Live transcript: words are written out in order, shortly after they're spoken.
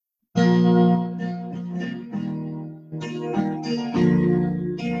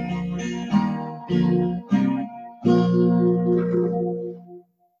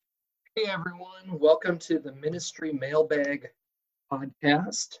Welcome to the Ministry Mailbag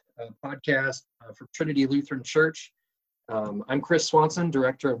podcast, for Trinity Lutheran Church. I'm Chris Swanson,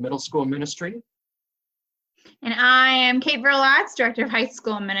 Director of Middle School Ministry. And I am Kate Verlatz, Director of High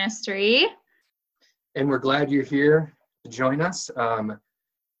School Ministry. And we're glad you're here to join us.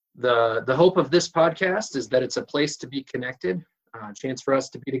 The hope of this podcast is that it's a place to be connected, a chance for us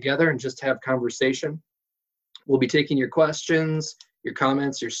to be together and just have conversation. We'll be taking your questions, your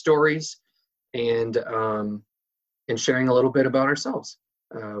comments, your stories, and sharing a little bit about ourselves.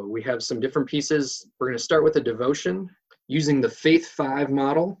 We have some different pieces. We're going to start with a devotion using the Faith 5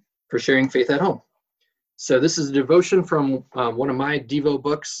 model for sharing faith at home. So this is a devotion from one of my Devo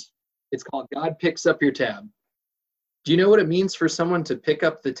books. It's called God Picks Up Your Tab. Do you know what it means for someone to pick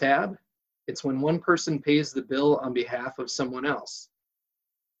up the tab? It's when one person pays the bill on behalf of someone else.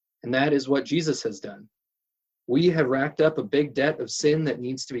 And that is what Jesus has done. We have racked up a big debt of sin that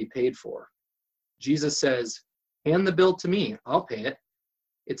needs to be paid for. Jesus says, hand the bill to me, I'll pay it.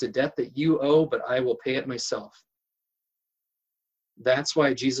 It's a debt that you owe, but I will pay it myself. That's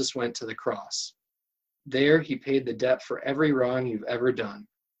why Jesus went to the cross. There, he paid the debt for every wrong you've ever done.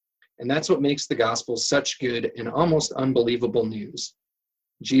 And that's what makes the gospel such good and almost unbelievable news.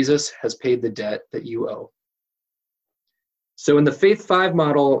 Jesus has paid the debt that you owe. So in the Faith 5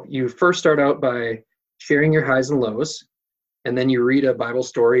 model, you first start out by sharing your highs and lows, and then you read a Bible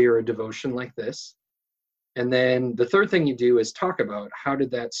story or a devotion like this. And then the third thing you do is talk about how did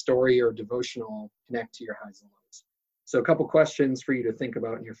that story or devotional connect to your highs and lows. So a couple questions for you to think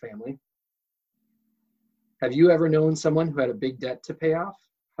about in your family. Have you ever known someone who had a big debt to pay off?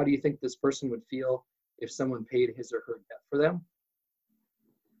 How do you think this person would feel if someone paid his or her debt for them?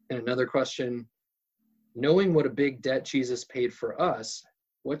 And another question, knowing what a big debt Jesus paid for us,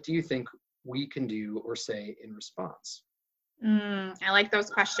 what do you think we can do or say in response? I like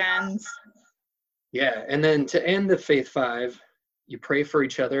those questions. Yeah, and then to end the Faith 5, you pray for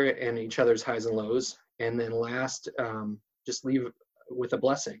each other and each other's highs and lows. And then last, just leave with a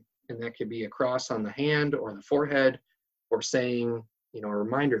blessing. And that could be a cross on the hand or the forehead, or saying, a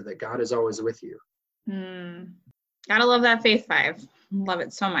reminder that God is always with you. Gotta love that Faith 5. Love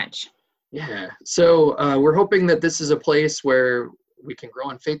it so much. Yeah, so we're hoping that this is a place where we can grow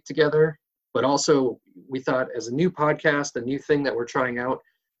in faith together, but also we thought as a new podcast, a new thing that we're trying out,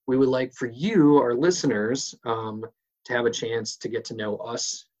 we would like for you, our listeners, to have a chance to get to know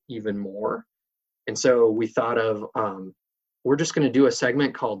us even more. And so we thought of, we're just going to do a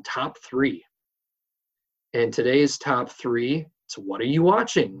segment called Top 3. And today's Top 3, so what are you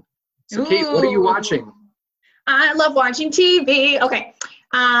watching? So Kate, what are you watching? I love watching TV. Okay.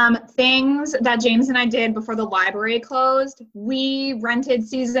 Things that James and I did before the library closed. We rented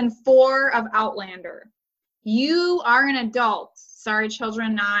season 4 of Outlander. You are an adult. Sorry,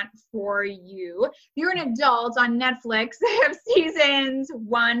 children, not for you. You're an adult on Netflix. They have seasons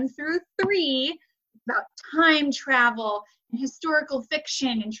 1 through 3 about time travel and historical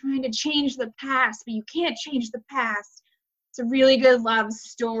fiction and trying to change the past, but you can't change the past. It's a really good love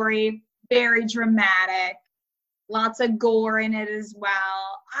story, very dramatic. Lots of gore in it as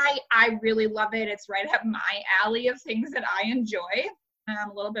well. I really love it. It's right up my alley of things that I enjoy.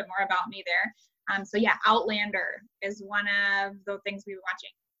 A little bit more about me there. So yeah, Outlander is one of the things we were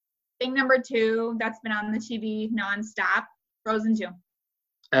watching. Thing number 2 that's been on the TV nonstop, Frozen 2.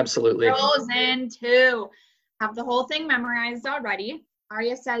 Absolutely. Frozen 2. Have the whole thing memorized already.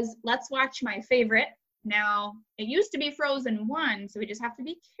 Arya says, let's watch my favorite. Now, it used to be Frozen 1, so we just have to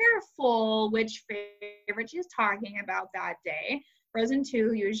be careful which favorite she's talking about that day. Frozen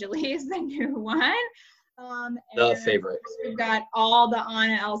 2 usually is the new one. The favorite. We've got all the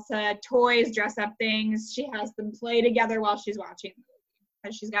Anna Elsa toys, dress-up things. She has them play together while she's watching the movie,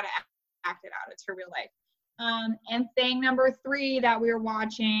 because she's got to act it out. It's her real life. And thing number 3 that we're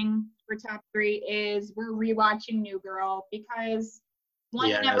watching for top 3 is we're rewatching New Girl, because one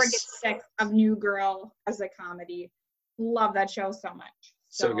never gets sick of New Girl as a comedy. Love that show so much.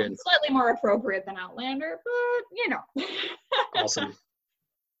 So good. Slightly more appropriate than Outlander, but Awesome.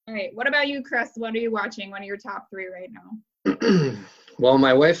 All right. What about you, Chris? What are you watching? What are your top 3 right now? Well,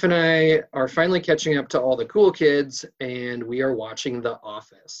 my wife and I are finally catching up to all the cool kids, and we are watching The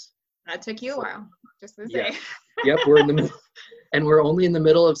Office. That took you a while, just to say. Yep, we're in the middle, and we're only in the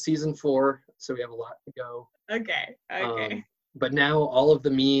middle of season 4, so we have a lot to go. Okay. But now all of the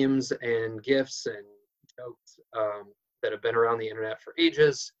memes and GIFs and jokes that have been around the internet for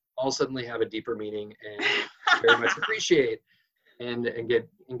ages all suddenly have a deeper meaning and very much appreciate and get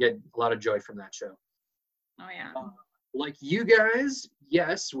a lot of joy from that show. Oh yeah. Like you guys,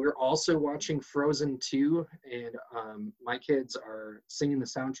 yes, we're also watching Frozen 2, and my kids are singing the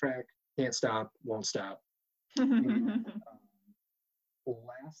soundtrack Can't stop, won't stop. And, the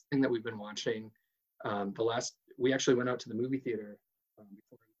last thing that we've been watching, we actually went out to the movie theater before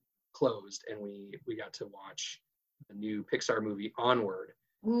it closed, and we got to watch the new Pixar movie Onward.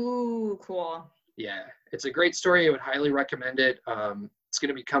 Ooh, cool. Yeah, it's a great story. I would highly recommend it. It's going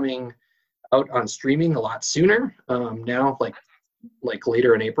to be coming out on streaming a lot sooner now, like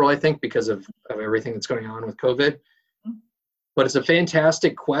later in April, I think, because of everything that's going on with COVID. But it's a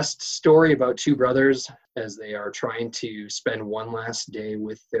fantastic quest story about two brothers as they are trying to spend one last day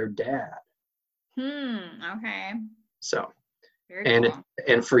with their dad. Okay. So, Very cool.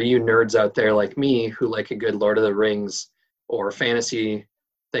 and for you nerds out there like me who like a good Lord of the Rings or fantasy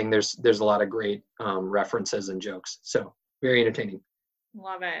thing, there's a lot of great references and jokes. So very entertaining.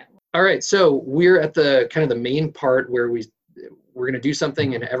 Love it. All right, so we're at the kind of the main part where we're going to do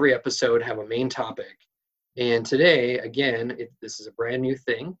something in every episode, have a main topic. And today, again, this is a brand new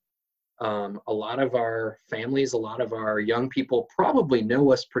thing. A lot of our families, a lot of our young people probably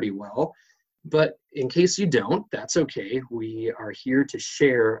know us pretty well. But in case you don't, that's okay. We are here to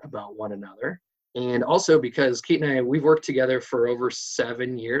share about one another. And also because Kate and I, we've worked together for over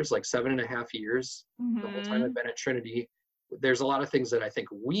 7 years, like 7.5 years, the whole time I've been at Trinity. There's a lot of things that I think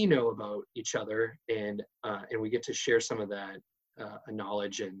we know about each other, and we get to share some of that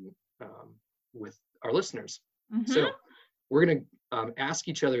knowledge and with our listeners. So we're going to ask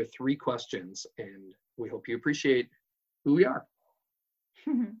each other 3 questions, and we hope you appreciate who we are.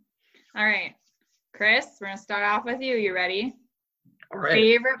 All right, Chris, we're going to start off with you. You ready? All right.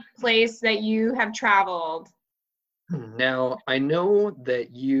 Favorite place that you have traveled? Now, I know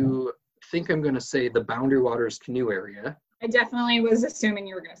that you think I'm going to say the Boundary Waters canoe area. I definitely was assuming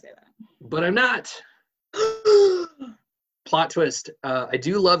you were going to say that. But I'm not. Plot twist. I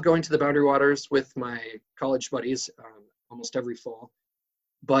do love going to the Boundary Waters with my college buddies almost every fall.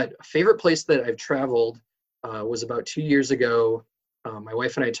 But a favorite place that I've traveled was about 2 years ago. My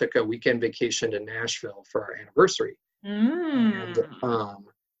wife and I took a weekend vacation to Nashville for our anniversary.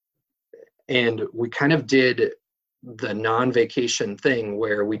 And we kind of did the non-vacation thing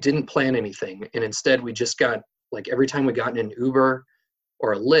where we didn't plan anything. And instead we just got, like, every time we got in an Uber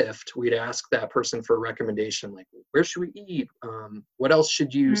or a Lyft, we'd ask that person for a recommendation, like, where should we eat? What else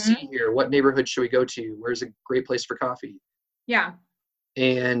should you see here? What neighborhood should we go to? Where's a great place for coffee? Yeah.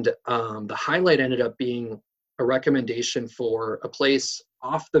 And the highlight ended up being a recommendation for a place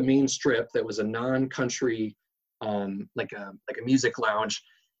off the main strip that was a non-country, like a music lounge.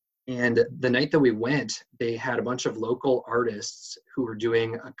 And the night that we went, they had a bunch of local artists who were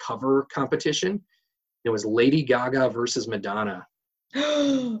doing a cover competition. It was Lady Gaga versus Madonna.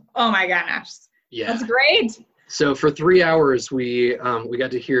 Oh my gosh. Yeah. That's great. So for 3 hours, we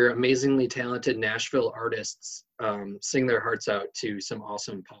got to hear amazingly talented Nashville artists sing their hearts out to some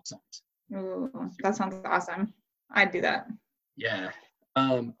awesome pop songs. Ooh, that sounds awesome. I'd do that. Yeah.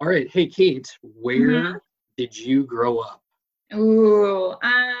 All right. Hey, Kate, where did you grow up? Ooh,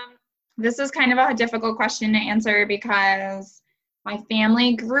 this is kind of a difficult question to answer because my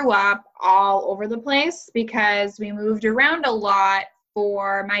family grew up all over the place because we moved around a lot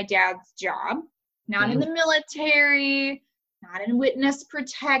for my dad's job. Not in the military, not in witness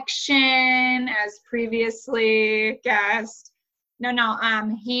protection, as previously guessed.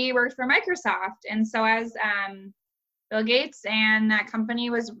 No, he worked for Microsoft. And so as Bill Gates and that company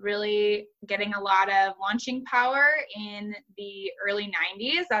was really getting a lot of launching power in the early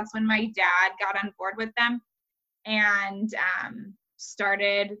 90s. That's when my dad got on board with them and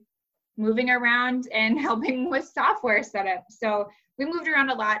started moving around and helping with software setup. So we moved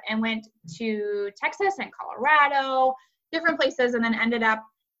around a lot and went to Texas and Colorado, different places, and then ended up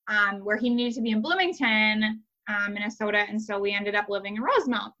where he needed to be in Bloomington, Minnesota, and so we ended up living in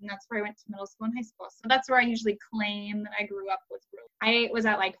Rosemount, and that's where I went to middle school and high school. So that's where I usually claim that I grew up with. I was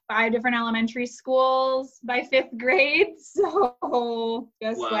at like 5 different elementary schools by 5th grade, so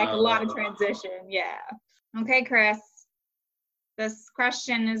just like a lot of transition. Yeah. Okay, Chris, this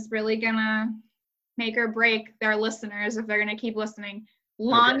question is really gonna make or break their listeners if they're gonna keep listening.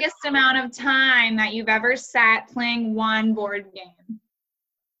 Longest amount of time that you've ever sat playing one board game?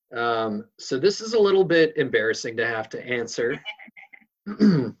 So this is a little bit embarrassing to have to answer.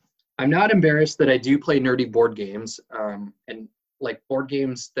 I'm not embarrassed that I do play nerdy board games, and like board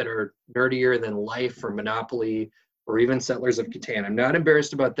games that are nerdier than Life or Monopoly or even Settlers of Catan. I'm not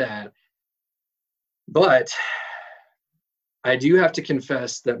embarrassed about that. But I do have to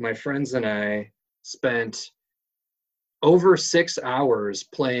confess that my friends and I spent over 6 hours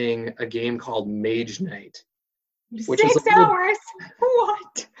playing a game called Mage Knight. 6 hours?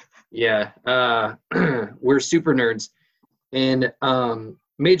 What? Yeah, we're super nerds. And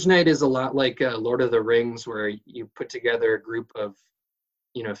Mage Night is a lot like Lord of the Rings, where you put together a group of,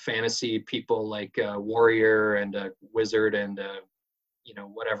 fantasy people like a warrior and a wizard and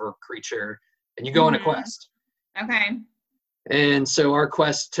whatever creature, and you go on a quest. Okay. And so our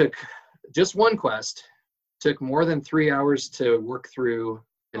quest just one quest took more than 3 hours to work through,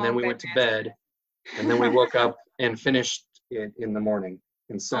 and then we went to bed, and then we woke up and finished it in the morning.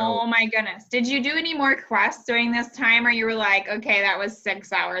 And so, oh my goodness. Did you do any more quests during this time, or you were like, okay, that was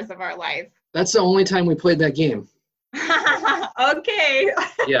 6 hours of our life? That's the only time we played that game. Okay.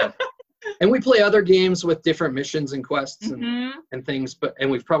 Yeah. And we play other games with different missions and quests and things, and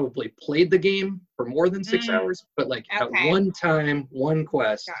we've probably played the game for more than 6 hours, but like at one time, one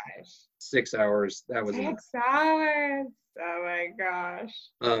quest, 6 hours, that was 6 hours. Oh my gosh.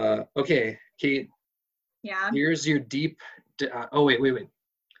 Okay, Kate. Yeah. Here's your deep, wait.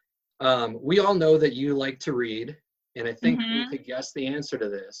 We all know that you like to read, and I think we could guess the answer to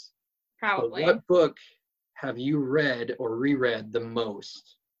this. Probably. But what book have you read or reread the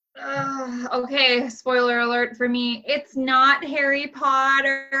most? Okay, spoiler alert for me. It's not Harry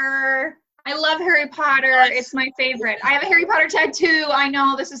Potter. I love Harry Potter. What? It's my favorite. I have a Harry Potter tattoo. I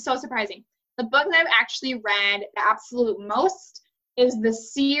know, this is so surprising. The book that I've actually read the absolute most is The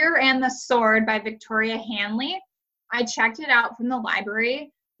Seer and the Sword by Victoria Hanley. I checked it out from the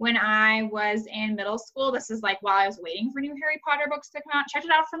library when I was in middle school. This is like while I was waiting for new Harry Potter books to come out. Checked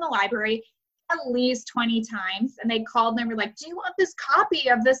it out from the library at least 20 times. And they called and they were like, do you want this copy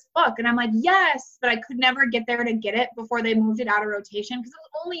of this book? And I'm like, yes, but I could never get there to get it before they moved it out of rotation because it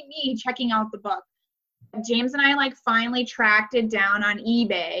was only me checking out the book. James and I like finally tracked it down on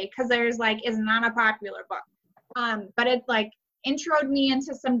eBay because there's like, it's not a popular book. But it like introed me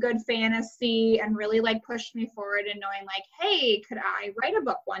into some good fantasy and really like pushed me forward in knowing like, hey, could I write a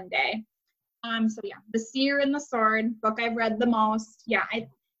book one day? So yeah, The Seer and the Sword, book I've read the most. Yeah,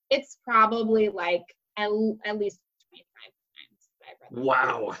 it's probably like at least 25 times that I've read.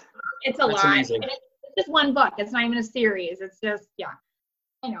 Wow. It's a lot. Amazing. It's just one book. It's not even a series. It's just, yeah.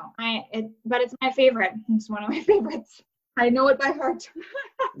 I know. But it's my favorite. It's one of my favorites. I know it by heart.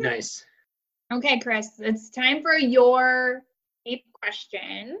 Nice. Okay, Chris, it's time for your 8th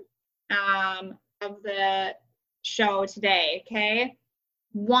question of the show today, okay?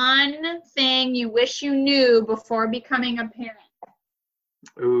 One thing you wish you knew before becoming a parent.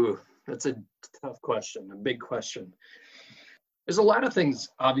 Ooh, that's a tough question, a big question. There's a lot of things,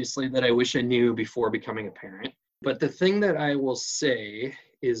 obviously, that I wish I knew before becoming a parent. But the thing that I will say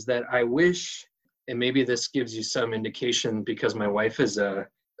is that I wish, and maybe this gives you some indication because my wife is a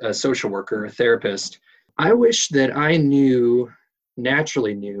social worker, a therapist, I wish that I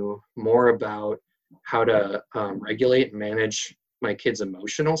naturally knew more about how to regulate and manage my kid's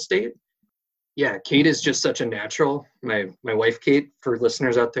emotional state. Yeah, Kate is just such a natural. My wife, Kate, for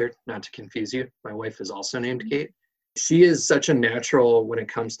listeners out there, not to confuse you, my wife is also named Kate. She is such a natural when it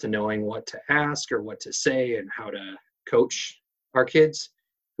comes to knowing what to ask or what to say and how to coach our kids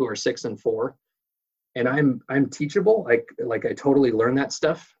who are 6 and 4. And I'm teachable. Like I totally learned that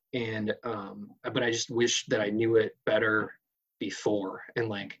stuff. And but I just wish that I knew it better before. And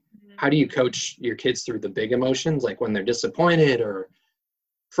like, how do you coach your kids through the big emotions? Like when they're disappointed or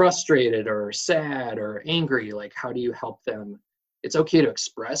frustrated or sad or angry, like how do you help them? It's okay to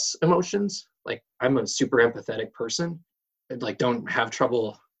express emotions. Like I'm a super empathetic person. I like don't have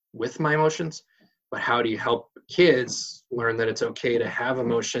trouble with my emotions, but how do you help kids learn that it's okay to have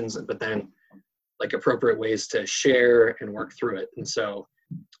emotions, but then like appropriate ways to share and work through it? And so,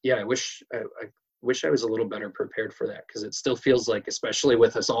 yeah, I wish I was a little better prepared for that, because it still feels like, especially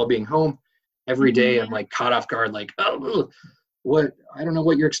with us all being home every day, I'm like caught off guard, like, oh, what, I don't know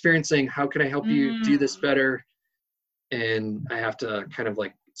what you're experiencing. How can I help you do this better? And I have to kind of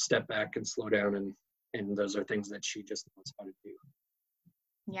like step back and slow down. And those are things that she just knows how to do.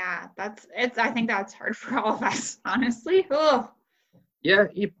 Yeah, I think that's hard for all of us, honestly. Oh. Yeah,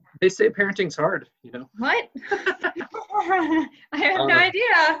 they say parenting's hard, you know. What? I have no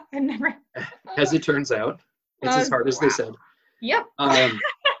idea. I've never. As it turns out, it's as hard as they said. Yep. All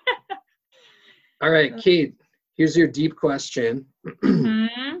right, Kate, here's your deep question.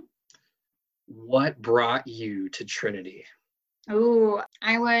 What brought you to Trinity? Oh,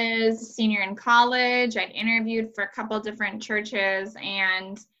 I was a senior in college. I'd interviewed for a couple different churches,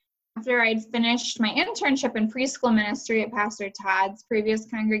 and after I'd finished my internship in preschool ministry at Pastor Todd's previous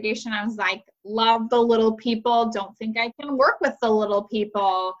congregation, I was like, love the little people. Don't think I can work with the little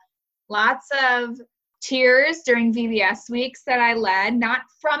people. Lots of tears during VBS weeks that I led, not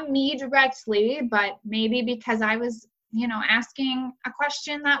from me directly, but maybe because I was, asking a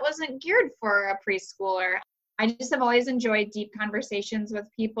question that wasn't geared for a preschooler. I just have always enjoyed deep conversations with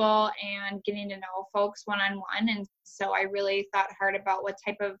people and getting to know folks one-on-one. And so I really thought hard about what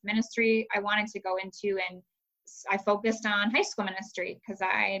type of ministry I wanted to go into. And I focused on high school ministry because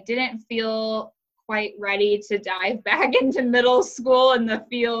I didn't feel quite ready to dive back into middle school and the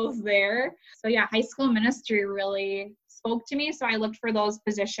feels there. So yeah, high school ministry really spoke to me. So I looked for those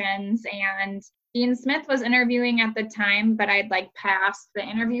positions, and Dean Smith was interviewing at the time, but I'd like passed the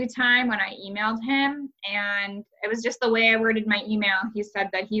interview time when I emailed him. And it was just the way I worded my email. He said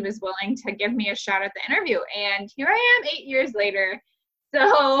that he was willing to give me a shot at the interview. And here I am 8 years later.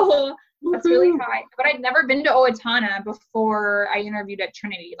 So that's really high. But I'd never been to Owatonna before I interviewed at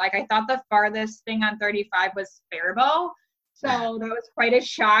Trinity. Like, I thought the farthest thing on 35 was Faribault. So that was quite a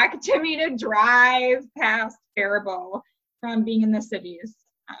shock to me to drive past Faribault from being in the cities.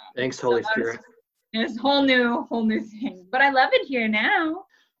 Thanks, Holy Spirit. It's a whole new thing. But I love it here now.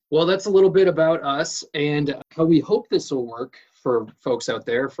 Well, that's a little bit about us and how we hope this will work for folks out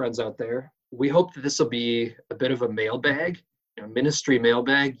there, friends out there. We hope that this will be a bit of a mailbag, ministry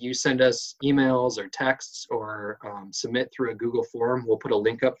mailbag. You send us emails or texts or submit through a Google form. We'll put a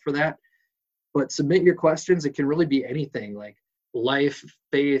link up for that. But submit your questions. It can really be anything like life,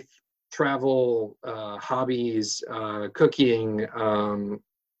 faith, travel, hobbies, cooking,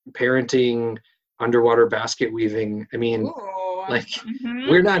 parenting, underwater basket weaving. I mean,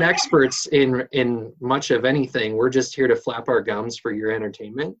 we're not experts in much of anything. We're just here to flap our gums for your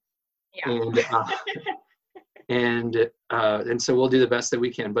entertainment. Yeah. And so we'll do the best that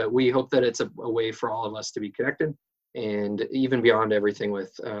we can. But we hope that it's a way for all of us to be connected, and even beyond everything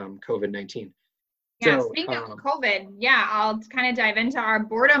with COVID-19. Yeah, so, speaking of COVID, I'll kind of dive into our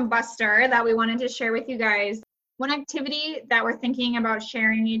boredom buster that we wanted to share with you guys. One activity that we're thinking about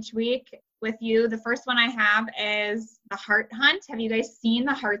sharing each week with you, the first one I have is the heart hunt. Have you guys seen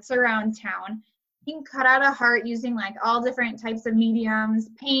the hearts around town? You can cut out a heart using like all different types of mediums,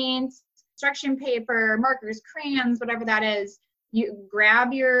 paint, construction paper, markers, crayons, whatever that is. You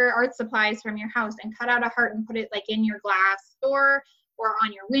grab your art supplies from your house and cut out a heart and put it like in your glass door or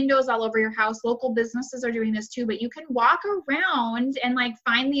on your windows all over your house. Local businesses are doing this too, but you can walk around and like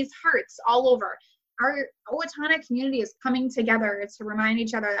find these hearts all over. Our Owatonna community is coming together to remind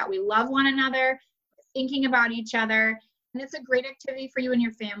each other that we love one another, thinking about each other, and it's a great activity for you and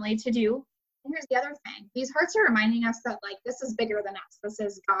your family to do. And here's the other thing. These hearts are reminding us that like this is bigger than us. This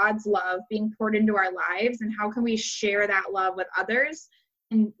is God's love being poured into our lives, and how can we share that love with others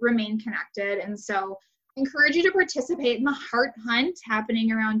and remain connected. And so I encourage you to participate in the heart hunt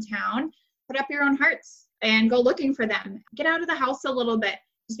happening around town. Put up your own hearts and go looking for them. Get out of the house a little bit.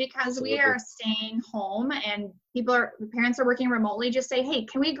 Just because we are staying home and parents are working remotely, just say, hey,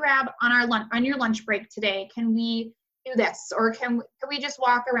 can we grab on your lunch break today? Can we do this? Or can we just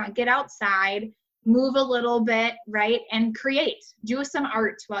walk around, get outside, move a little bit, right? And do some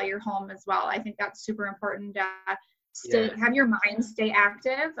art while you're home as well. I think that's super important. Have your mind stay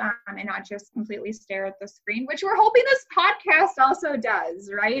active and not just completely stare at the screen, which we're hoping this podcast also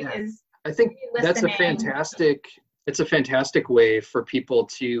does, right? Yeah. I think that's it's a fantastic way for people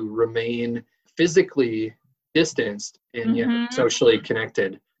to remain physically distanced and yet socially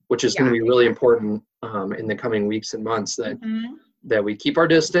connected, which is going to be really important in the coming weeks and months, that we keep our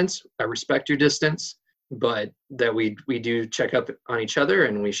distance. I respect your distance, but that we do check up on each other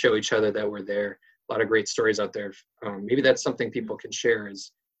and we show each other that we're there. A lot of great stories out there. Maybe that's something people can share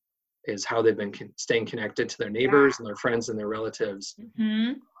is how they've been staying connected to their neighbors and their friends and their relatives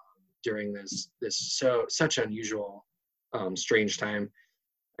during this such unusual, strange time.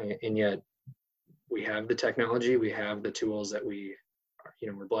 And yet we have the technology, we have the tools that we're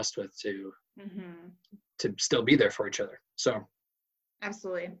blessed with to still be there for each other. So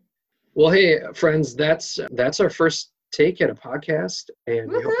absolutely. Well, hey friends, that's our first take at a podcast,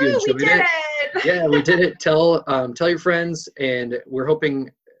 and we hope you enjoyed it. Yeah, we did it. Tell your friends, and we're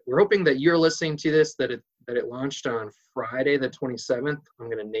hoping that you're listening to this, that it launched on Friday the 27th. I'm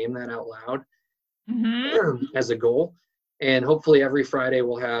going to name that out loud as a goal, and hopefully every Friday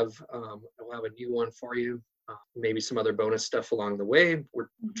we'll have a new one for you. Maybe some other bonus stuff along the way. We're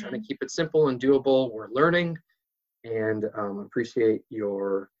trying to keep it simple and doable. We're learning, and appreciate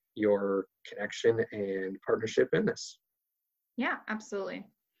your connection and partnership in this. Yeah, absolutely.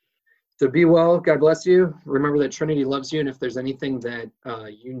 So be well. God bless you. Remember that Trinity loves you. And if there's anything that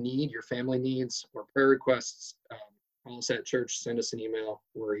you need, your family needs, or prayer requests, call us at church, send us an email.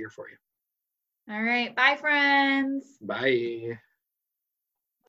 We're here for you. All right. Bye, friends. Bye.